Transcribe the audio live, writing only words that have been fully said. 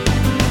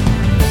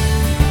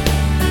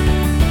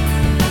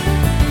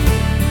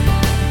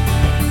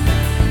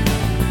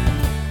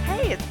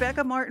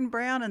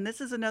Martin-Brown, and this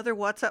is another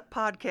What's Up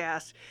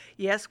podcast.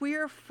 Yes, we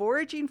are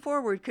foraging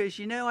forward because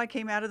I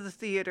came out of the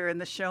theater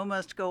and the show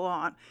must go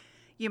on.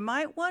 You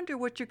might wonder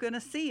what you're going to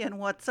see in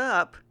What's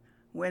Up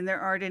when there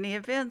aren't any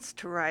events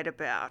to write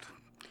about.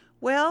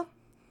 Well,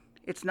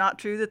 it's not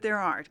true that there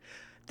aren't.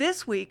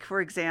 This week, for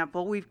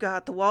example, we've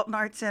got the Walton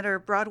Arts Center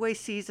Broadway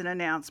season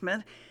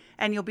announcement,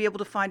 and you'll be able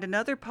to find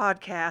another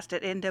podcast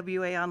at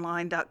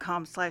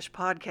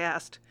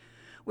nwaonline.com/podcast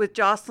with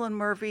Jocelyn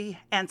Murphy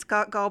and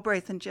Scott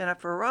Galbraith and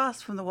Jennifer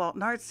Ross from the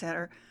Walton Arts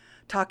Center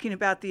talking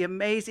about the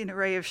amazing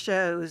array of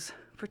shows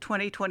for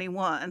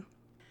 2021.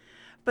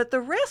 But the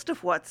rest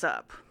of What's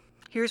Up,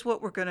 here's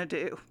what we're going to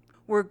do.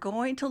 We're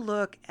going to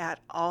look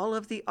at all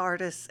of the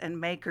artists and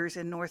makers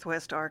in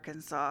Northwest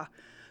Arkansas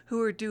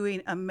who are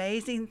doing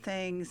amazing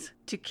things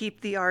to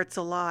keep the arts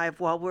alive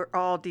while we're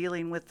all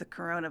dealing with the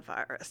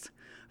coronavirus.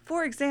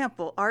 For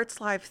example, Arts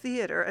Live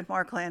Theater and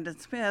Mark Landon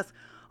Smith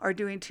are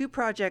doing 2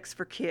 projects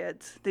for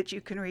kids that you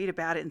can read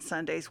about in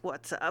Sunday's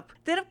What's Up.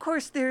 Then, of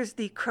course, there's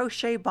the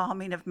crochet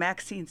bombing of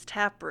Maxine's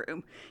Tap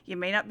Room. You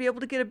may not be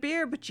able to get a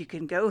beer, but you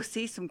can go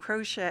see some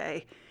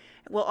crochet.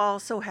 We'll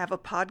also have a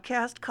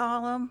podcast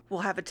column.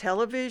 We'll have a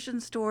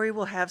television story.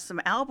 We'll have some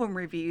album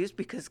reviews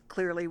because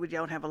clearly we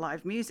don't have a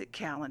live music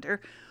calendar.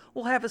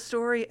 We'll have a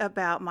story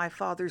about My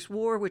Father's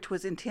War, which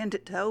was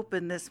intended to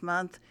open this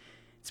month.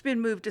 It's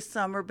been moved to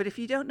summer, but if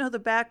you don't know the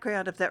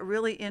background of that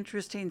really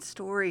interesting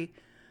story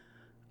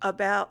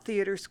about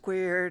Theater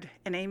Squared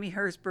and Amy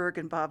Herzberg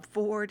and Bob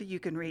Ford, you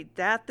can read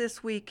that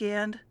this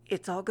weekend.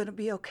 It's all going to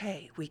be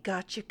okay. We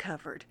got you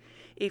covered.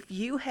 If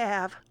you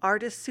have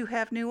artists who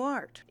have new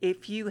art,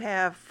 if you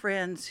have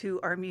friends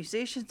who are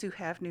musicians who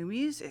have new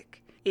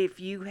music, if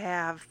you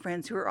have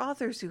friends who are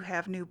authors who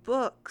have new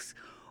books,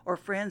 or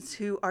friends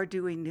who are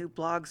doing new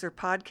blogs or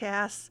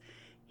podcasts,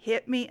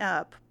 hit me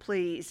up,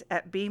 please,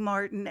 at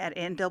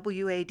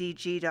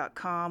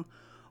bmartin@nwadg.com.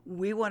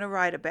 We want to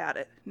write about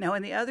it. Now,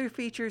 in the other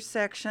features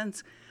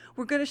sections,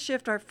 we're going to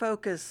shift our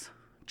focus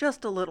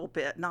just a little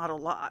bit, not a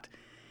lot.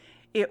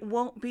 It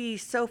won't be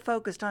so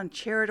focused on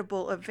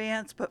charitable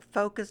events, but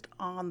focused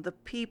on the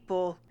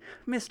people,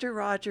 Mr.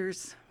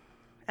 Rogers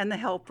and the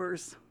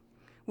helpers.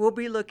 We'll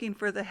be looking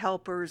for the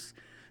helpers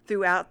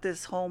throughout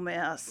this whole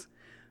mess.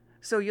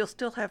 So you'll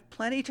still have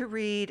plenty to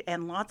read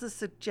and lots of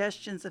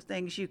suggestions of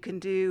things you can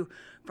do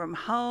from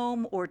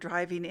home or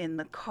driving in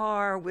the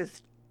car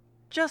with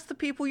just the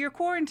people you're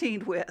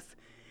quarantined with.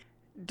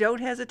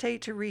 Don't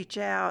hesitate to reach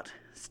out,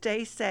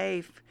 stay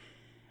safe,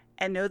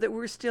 and know that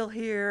we're still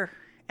here,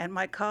 and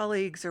my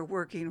colleagues are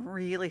working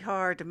really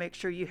hard to make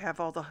sure you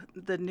have all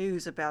the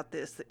news about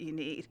this that you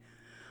need.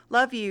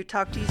 Love you.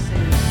 Talk to you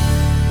soon.